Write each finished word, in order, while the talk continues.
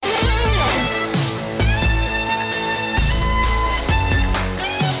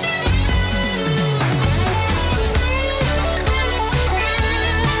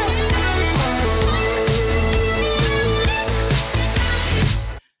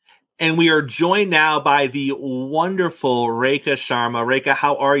And we are joined now by the wonderful Rekha Sharma. Rekha,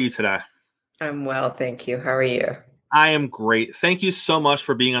 how are you today? I'm well, thank you. How are you? I am great. Thank you so much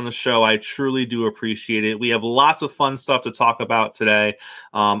for being on the show. I truly do appreciate it. We have lots of fun stuff to talk about today.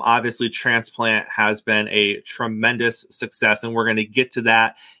 Obviously, Transplant has been a tremendous success, and we're going to get to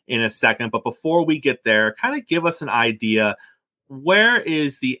that in a second. But before we get there, kind of give us an idea. Where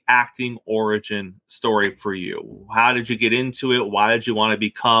is the acting origin story for you? How did you get into it? Why did you want to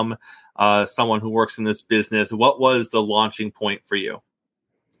become someone who works in this business? What was the launching point for you?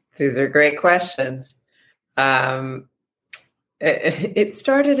 These are great questions. It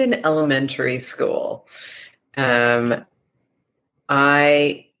started in elementary school. I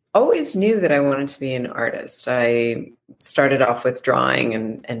always knew that I wanted to be an artist. I started off with drawing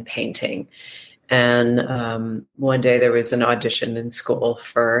and painting. And one day there was an audition in school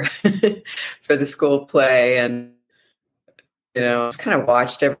for for the school play, and I just kind of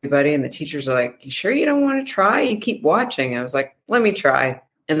watched everybody, and the teachers are like, "You sure you don't want to try? You keep watching." I was like, "Let me try."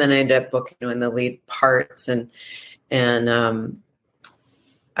 And then I ended up booking in the lead parts, and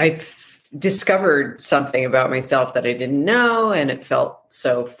I discovered something about myself that I didn't know, and it felt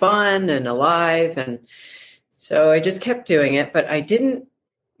so fun and alive, and so I just kept doing it. But I didn't.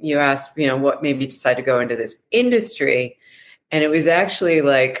 You asked, what made me decide to go into this industry, and it was actually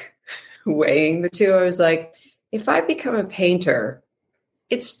like weighing the two. I was like, if I become a painter,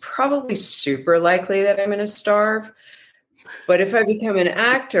 it's probably super likely that I'm going to starve. But if I become an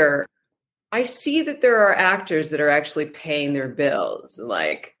actor, I see that there are actors that are actually paying their bills,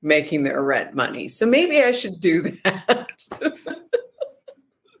 like making their rent money. So maybe I should do that.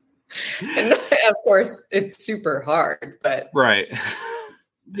 And of course, it's super hard, but right.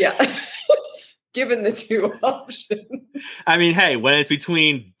 Yeah. Given the two options. I mean, hey, when it's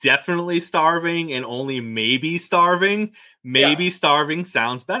between definitely starving and only maybe starving, starving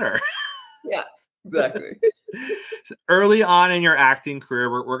sounds better. Yeah, exactly. So early on in your acting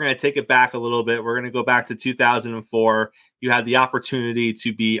career, we're going to take it back a little bit. We're going to go back to 2004. You had the opportunity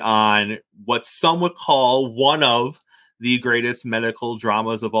to be on what some would call one of the greatest medical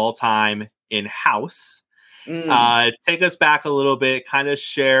dramas of all time, in House. Take us back a little bit, kind of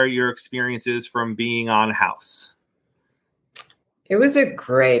share your experiences from being on House. It was a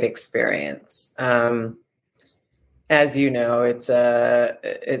great experience. As you know, it's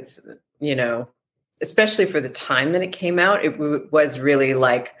especially for the time that it came out, it was really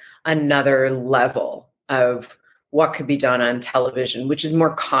like another level of what could be done on television, which is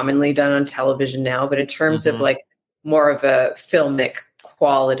more commonly done on television now. But in terms of like more of a filmic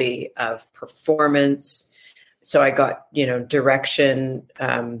quality of performance, so I got, direction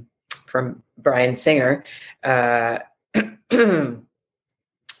from Bryan Singer, who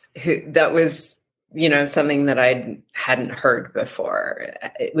that was, something that I hadn't heard before.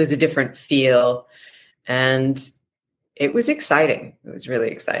 It was a different feel, and it was exciting. It was really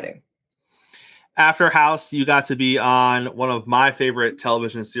exciting. After House, you got to be on one of my favorite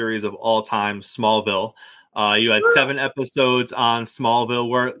television series of all time, Smallville. You had 7 episodes on Smallville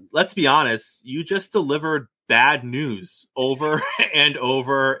where, let's be honest, you just delivered bad news over and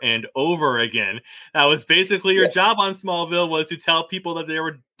over and over again. That was basically your job on Smallville, was to tell people that they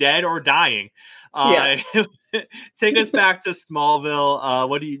were dead or dying. Take us back to Smallville.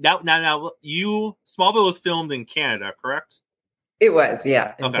 What do you now? Smallville was filmed in Canada, correct? It was,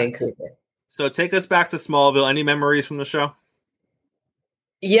 in Vancouver. So take us back to Smallville. Any memories from the show?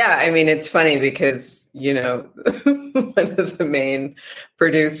 Yeah, I mean, it's funny because, one of the main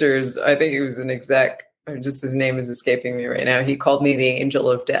producers, I think he was an exec, or just his name is escaping me right now. He called me the Angel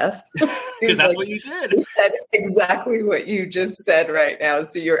of Death. Because that's what you did. He said exactly what you just said right now.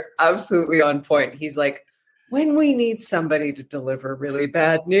 So you're absolutely on point. He's like, when we need somebody to deliver really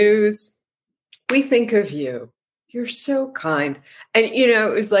bad news, we think of you. You're so kind. And,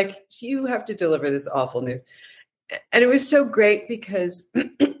 it was like, you have to deliver this awful news. And it was so great because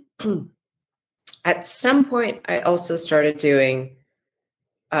at some point I also started doing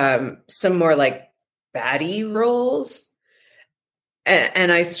some more like baddie roles.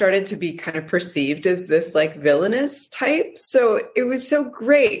 And I started to be kind of perceived as this like villainous type. So it was so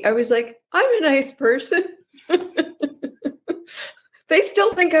great. I was like, I'm a nice person. They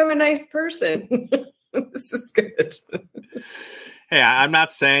still think I'm a nice person. This is good. Hey, I'm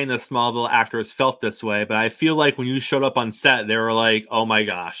not saying the Smallville actors felt this way, but I feel like when you showed up on set, they were like, "Oh my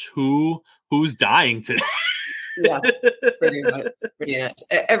gosh, who's dying today?" Yeah, pretty much.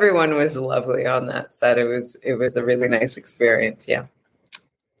 Everyone was lovely on that set. It was a really nice experience. Yeah.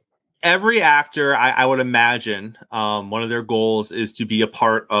 every actor, I would imagine, one of their goals is to be a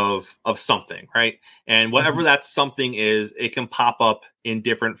part of something, right? And whatever that something is, it can pop up in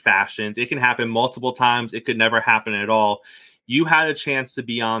different fashions. It can happen multiple times. It could never happen at all. You had a chance to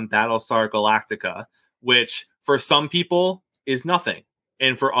be on Battlestar Galactica, which for some people is nothing.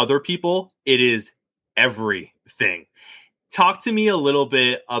 And for other people, it is everything. Talk to me a little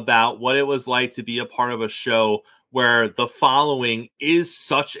bit about what it was like to be a part of a show where the following is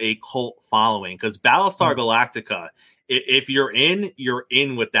such a cult following, because Battlestar Galactica, if you're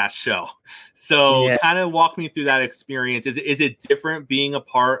in with that show. So kind of walk me through that experience. Is it different being a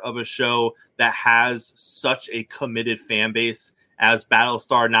part of a show that has such a committed fan base as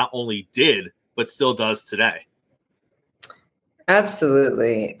Battlestar not only did, but still does today?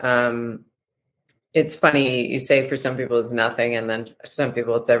 Absolutely. It's funny, you say for some people it's nothing, and then some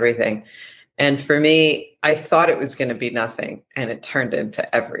people it's everything. And for me, I thought it was going to be nothing, and it turned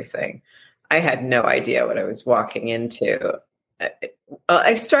into everything. I had no idea what I was walking into.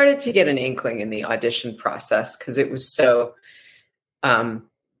 I started to get an inkling in the audition process because it was so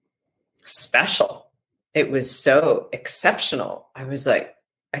special. It was so exceptional. I was like,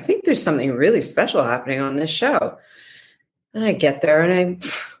 I think there's something really special happening on this show. And I get there and I'm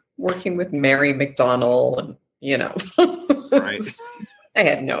working with Mary McDonnell and, Right. I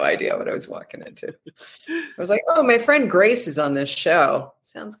had no idea what I was walking into. I was like, oh, my friend Grace is on this show.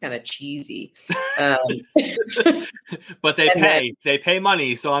 Sounds kind of cheesy. But they pay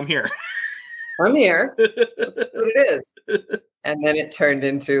money, so I'm here. I'm here. That's what it is. And then it turned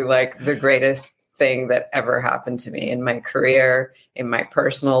into like the greatest thing that ever happened to me in my career, in my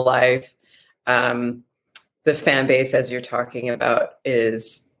personal life. The fan base, as you're talking about,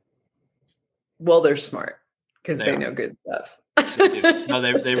 is, well, they're smart because they know good stuff. They do. No,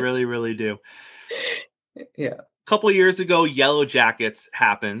 they really, really do. Yeah. A couple of years ago, Yellow Jackets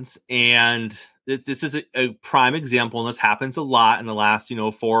happens, and this is a prime example, and this happens a lot in the last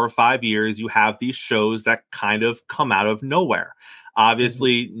 4 or 5 years. You have these shows that kind of come out of nowhere.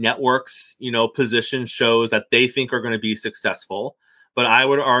 Obviously, networks, position shows that they think are going to be successful, but I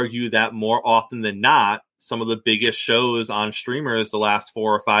would argue that more often than not, some of the biggest shows on streamers the last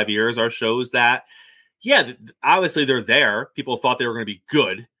 4 or 5 years are shows that, obviously they're there. People thought they were going to be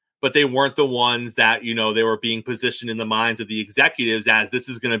good, but they weren't the ones that, they were being positioned in the minds of the executives as this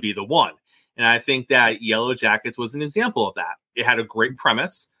is going to be the one. And I think that Yellow Jackets was an example of that. It had a great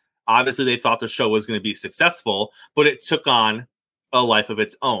premise. Obviously, they thought the show was going to be successful, but it took on a life of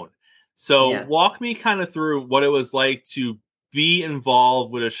its own. So walk me kind of through what it was like to be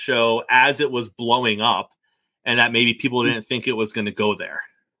involved with a show as it was blowing up and that maybe people didn't think it was going to go there.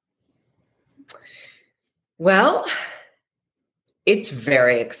 Well, it's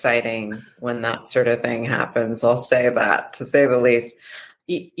very exciting when that sort of thing happens. I'll say that, to say the least.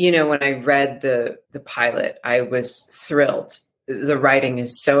 When I read the pilot, I was thrilled. The writing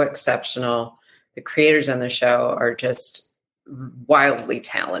is so exceptional. The creators on the show are just wildly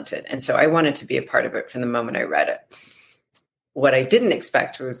talented. And so I wanted to be a part of it from the moment I read it. What I didn't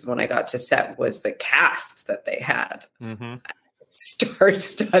expect was when I got to set was the cast that they had. Mm-hmm.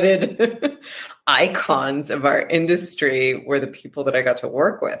 Star-studded icons of our industry were the people that I got to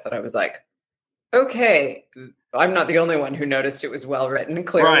work with. And I was like, okay, I'm not the only one who noticed it was well written,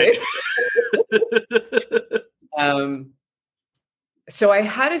 clearly. Right. So I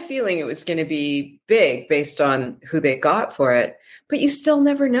had a feeling it was going to be big based on who they got for it, but you still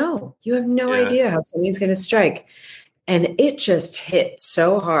never know. You have no idea how something's going to strike. And it just hit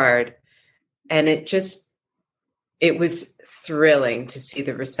so hard. And it was thrilling to see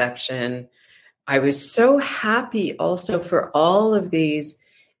the reception. I was so happy also for all of these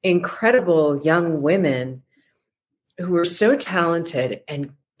incredible young women who were so talented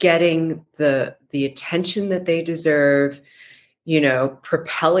and getting the attention that they deserve,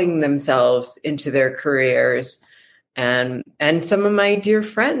 propelling themselves into their careers. And some of my dear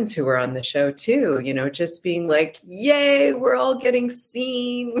friends who were on the show too, just being like, yay, we're all getting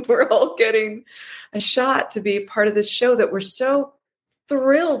seen. We're all getting a shot to be a part of this show that we're so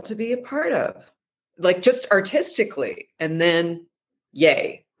thrilled to be a part of, like just artistically. And then,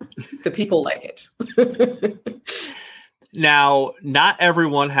 yay, the people like it. Now, not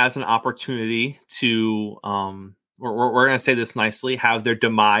everyone has an opportunity to, we're going to say this nicely, have their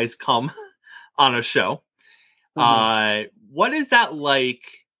demise come on a show. Mm-hmm. What is that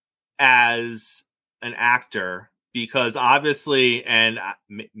like as an actor? Because obviously, and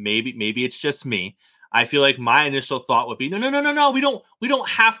maybe it's just me, I feel like my initial thought would be, no. We don't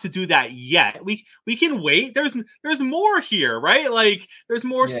have to do that yet. We can wait. There's more here, right? Like there's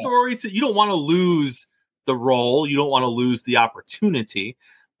more stories. You don't want to lose the role. You don't want to lose the opportunity.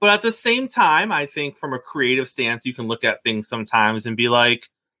 But at the same time, I think from a creative stance, you can look at things sometimes and be like,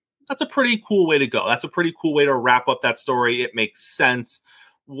 that's a pretty cool way to go. That's a pretty cool way to wrap up that story. It makes sense.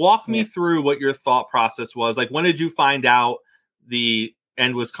 Walk me through what your thought process was. Like, when did you find out the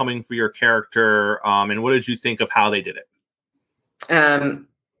end was coming for your character? And what did you think of how they did it?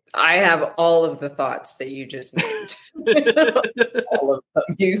 I have all of the thoughts that you just named. All of them.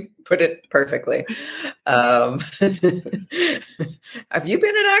 You put it perfectly. Have you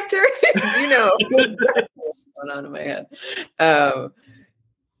been an actor? You know exactly what's going on in my head.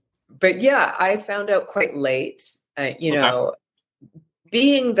 But yeah, I found out quite late, know,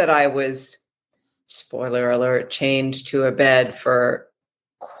 being that I was, spoiler alert, chained to a bed for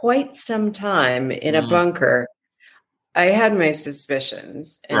quite some time in a bunker. I had my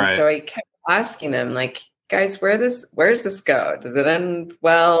suspicions. And so I kept asking them, like, guys, where's this go? Does it end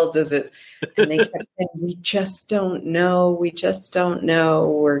well? Does it? And they kept saying, we just don't know. We just don't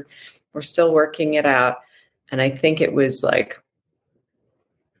know. We're still working it out. And I think it was like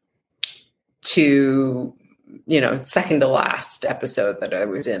second to last episode that I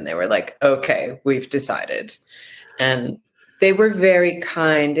was in, they were like, okay, we've decided. And they were very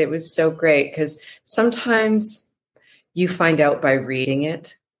kind. It was so great because sometimes you find out by reading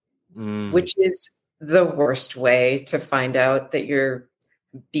it, which is the worst way to find out that you're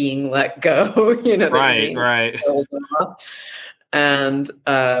being let go, Right. And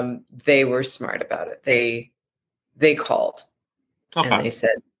they were smart about it. They called and they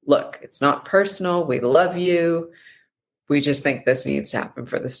said, look, it's not personal. We love you. We just think this needs to happen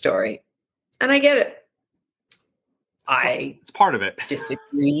for the story. And I get it. It's part of it.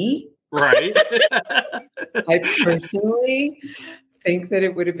 Disagree. Right. I personally think that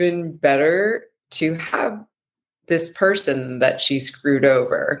it would have been better to have this person that she screwed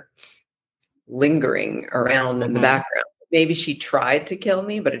over lingering around in the background. Maybe she tried to kill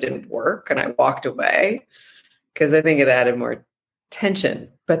me, but it didn't work. And I walked away because I think it added more tension.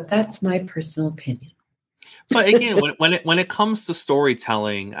 But that's my personal opinion. But again, when it comes to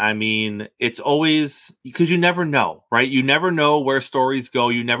storytelling, I mean, it's always because you never know, right? You never know where stories go.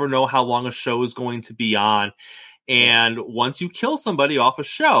 You never know how long a show is going to be on. And once you kill somebody off a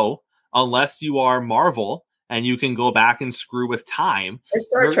show, unless you are Marvel and you can go back and screw with time. Or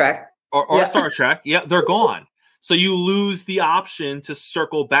Star Trek. Or Star Trek. Yeah, they're gone. So you lose the option to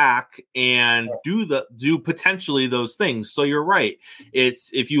circle back and do potentially those things. So you're right.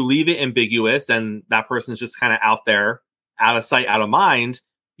 It's if you leave it ambiguous and that person's just kind of out there, out of sight, out of mind,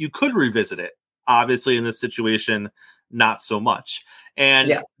 you could revisit it. Obviously, in this situation, not so much.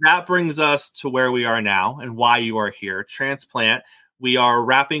 And that brings us to where we are now and why you are here. Transplant. We are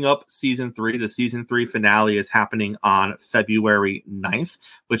wrapping up season 3. The season 3 finale is happening on February 9th,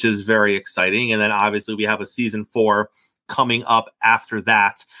 which is very exciting. And then obviously we have a season 4 coming up after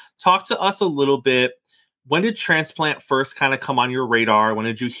that. Talk to us a little bit. When did Transplant first kind of come on your radar? When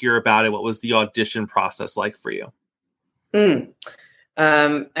did you hear about it? What was the audition process like for you?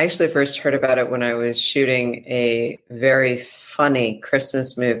 I actually first heard about it when I was shooting a very funny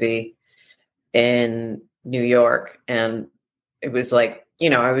Christmas movie in New York. And it was like,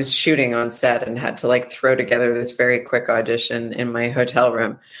 I was shooting on set and had to like throw together this very quick audition in my hotel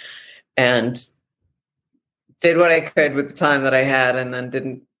room and did what I could with the time that I had and then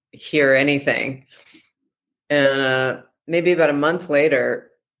didn't hear anything. And maybe about a month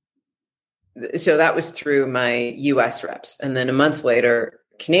later, so that was through my US reps. And then a month later,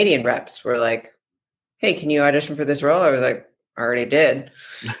 Canadian reps were like, hey, can you audition for this role? I was like, I already did.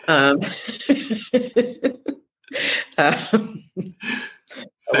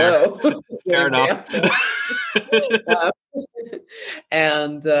 Hello. Fair enough.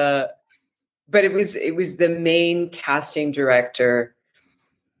 But it was the main casting director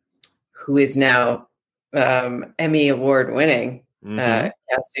who is now Emmy Award winning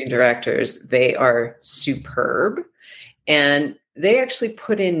casting directors. They are superb. And they actually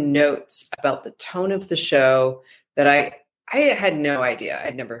put in notes about the tone of the show that I had no idea.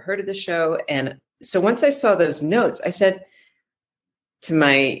 I'd never heard of the show. And so once I saw those notes, I said to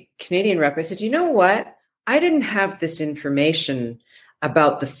my Canadian rep, I said, you know what? I didn't have this information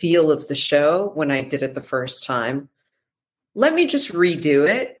about the feel of the show when I did it the first time. Let me just redo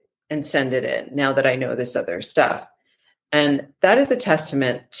it and send it in now that I know this other stuff. And that is a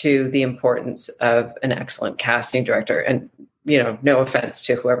testament to the importance of an excellent casting director. And, no offense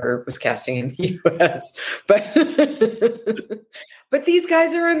to whoever was casting in the US, but these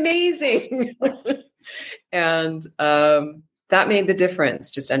guys are amazing. And that made the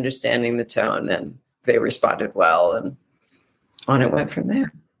difference, just understanding the tone, and they responded well, and on it went from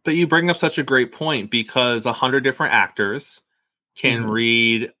there. But you bring up such a great point because 100 different actors, can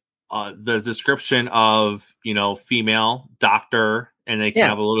read the description of, female doctor, and they can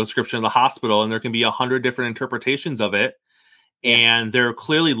have a little description of the hospital, and there can be 100 different interpretations of it. Yeah. And they're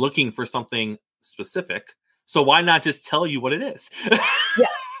clearly looking for something specific. So why not just tell you what it is? Yeah,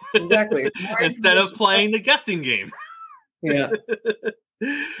 exactly. Instead of playing the guessing game. Yeah.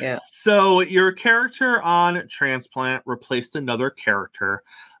 Yeah. So your character on Transplant replaced another character.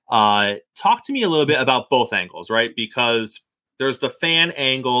 Talk to me a little bit about both angles, right? Because there's the fan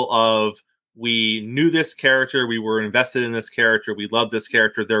angle of, we knew this character, we were invested in this character, we love this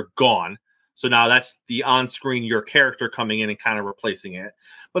character, they're gone. So now that's the on-screen, your character coming in and kind of replacing it.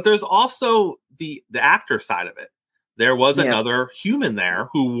 But there's also the actor side of it. There was another human there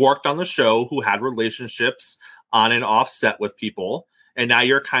who worked on the show, who had relationships on and off set with people. And now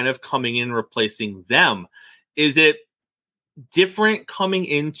you're kind of coming in, replacing them. Is it different coming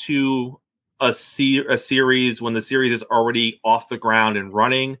into a series when the series is already off the ground and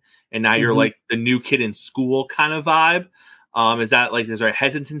running, and now you're like the new kid in school kind of vibe? Is that like, is there a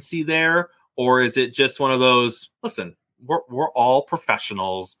hesitancy there? Or is it just one of those, listen, we're all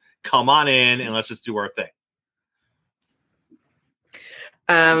professionals, come on in and let's just do our thing?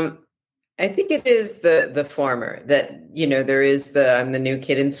 I think it is the former, that, there is I'm the new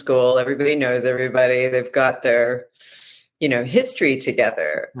kid in school. Everybody knows everybody. They've got their, history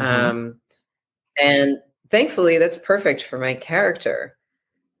together. And thankfully that's perfect for my character.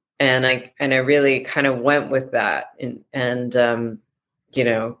 And I really kind of went with that. And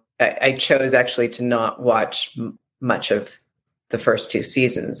I chose actually to not watch much of the first two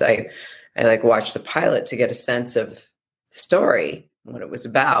seasons. I watched the pilot to get a sense of the story, what it was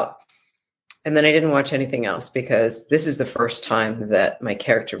about. And then I didn't watch anything else because this is the first time that my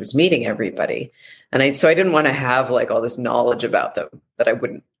character was meeting everybody. And so I didn't want to have like all this knowledge about them that I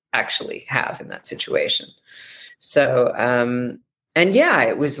wouldn't actually have in that situation. So,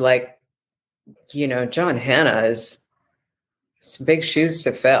 it was like, John Hannah is some big shoes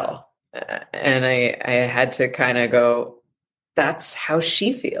to fill. And I had to kind of go, that's how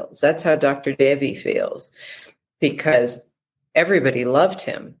she feels. That's how Dr. Davy feels, because everybody loved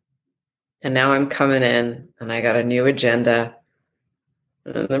him. And now I'm coming in and I got a new agenda.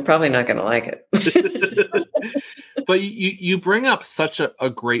 And they're probably not going to like it. But you bring up such a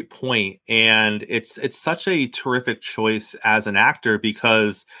great point, and it's such a terrific choice as an actor,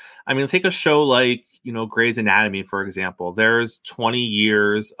 because, I mean, take a show like, Grey's Anatomy, for example. There's 20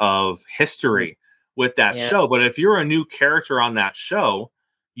 years of history with that show. But if you're a new character on that show,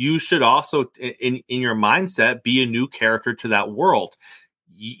 you should also, in your mindset, be a new character to that world.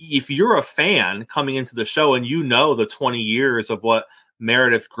 If you're a fan coming into the show and the 20 years of what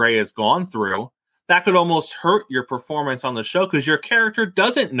Meredith Grey has gone through, that could almost hurt your performance on the show, because your character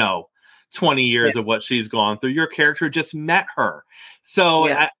doesn't know 20 years of what she's gone through. Your character just met her. So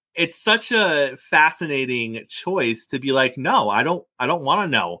it's such a fascinating choice to be like, no, I don't want to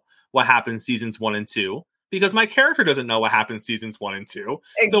know what happens seasons 1 and 2, because my character doesn't know what happens seasons 1 and 2.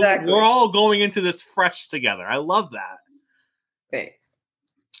 Exactly. So we're all going into this fresh together. I love that. Thanks.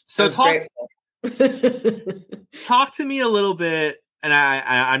 So talk to me a little bit, and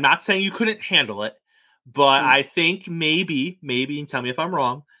I'm not saying you couldn't handle it, but I think maybe, and tell me if I'm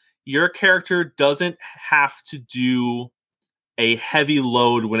wrong, your character doesn't have to do a heavy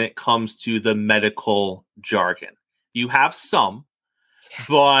load when it comes to the medical jargon. You have some,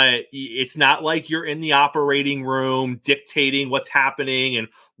 but it's not like you're in the operating room dictating what's happening and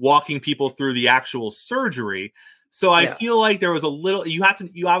walking people through the actual surgery. So I feel like there was a little, you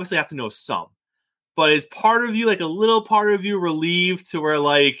obviously have to know some, but is part of you, like a little part of you, relieved to where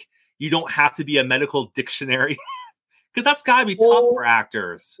like you don't have to be a medical dictionary? Because that's gotta be tough for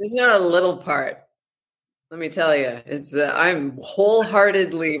actors. There's not a little part. Let me tell you, it's I'm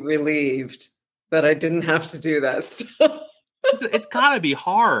wholeheartedly relieved that I didn't have to do that stuff. It's gotta be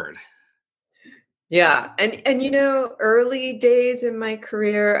hard. Yeah. And early days in my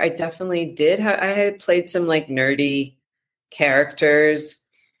career, I definitely did. I had played some like nerdy characters.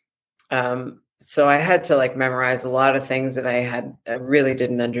 So I had to like memorize a lot of things that I really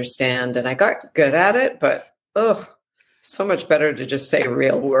didn't understand. And I got good at it, but so much better to just say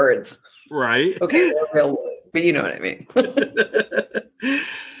real words. Right. Okay, real words, but you know what I mean.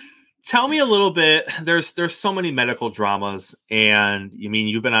 Tell me a little bit. There's so many medical dramas, and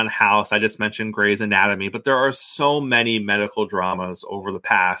you've been on House. I just mentioned Grey's Anatomy, but there are so many medical dramas over the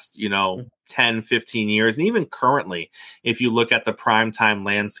past, 10, 15 years, and even currently, if you look at the primetime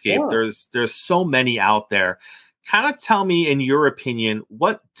landscape, there's so many out there. Kind of tell me, in your opinion,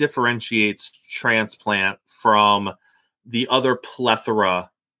 what differentiates Transplant from the other plethora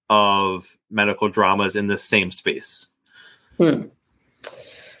of medical dramas in the same space? Hmm.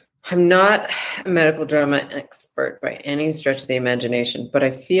 I'm not a medical drama expert by any stretch of the imagination, but I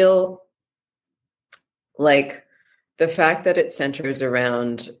feel like the fact that it centers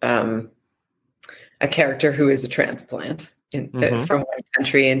around a character who is a transplant from one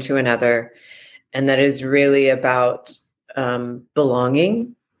country into another, and that is really about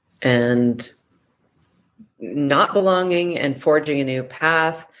belonging and not belonging and forging a new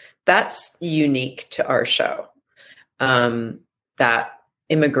path. That's unique to our show. That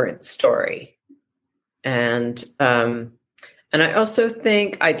immigrant story. And I also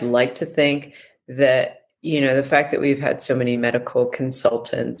think, I'd like to think that, the fact that we've had so many medical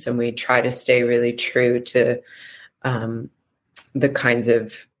consultants and we try to stay really true to the kinds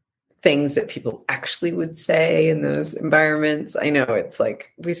of things that people actually would say in those environments. I know it's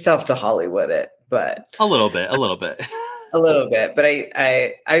like, we still have to Hollywood it, but a little bit. a little bit. But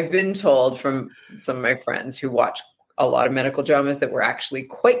I've been told from some of my friends who watch a lot of medical dramas that we're actually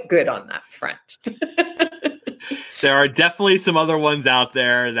quite good on that front. There are definitely some other ones out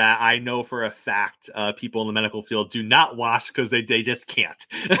there that I know for a fact people in the medical field do not watch because they just can't.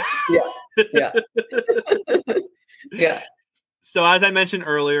 Yeah. Yeah. So as I mentioned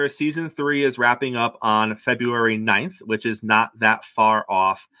earlier, season 3 is wrapping up on February 9th, which is not that far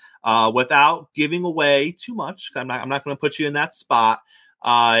off. Without giving away too much, I'm not going to put you in that spot.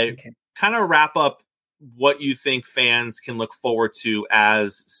 Okay. Kind of wrap up what you think fans can look forward to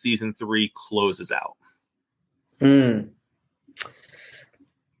as season 3 closes out.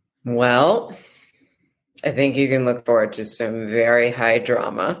 Well, I think you can look forward to some very high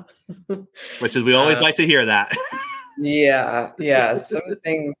drama. Which is, we always like to hear that. Yeah. Some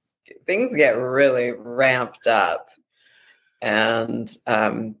things get really ramped up. And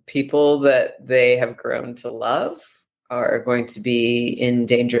people that they have grown to love are going to be in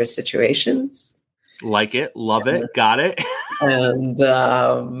dangerous situations. Like it. Love it. Got it. And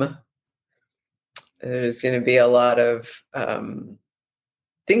there's going to be a lot of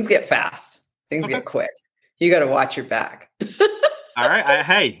things get fast. Things get quick. You got to watch your back. All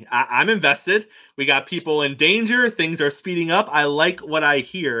right. I'm invested. We got people in danger. Things are speeding up. I like what I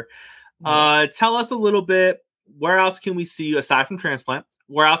hear. Tell us a little bit. Where else can we see you aside from Transplant?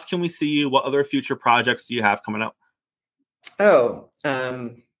 Where else can we see you? What other future projects do you have coming up? Oh,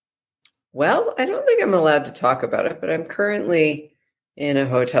 well, I don't think I'm allowed to talk about it, but I'm currently in a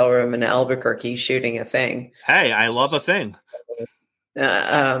hotel room in Albuquerque shooting a thing. Hey, I love a thing.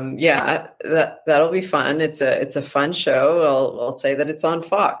 Yeah, that'll be fun. It's a fun show. I'll say that it's on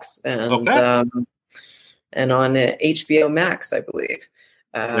Fox and on HBO Max, I believe.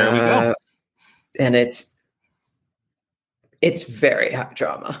 There we go. And it's very high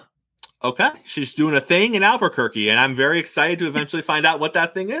drama. Okay, she's doing a thing in Albuquerque, and I'm very excited to eventually find out what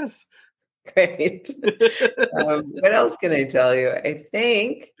that thing is. Great. What else can I tell you? I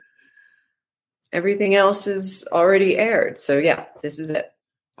think everything else is already aired. So yeah, this is it.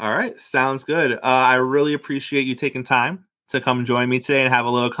 All right. Sounds good. I really appreciate you taking time to come join me today and have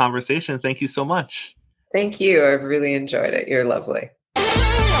a little conversation. Thank you so much. Thank you. I've really enjoyed it. You're lovely.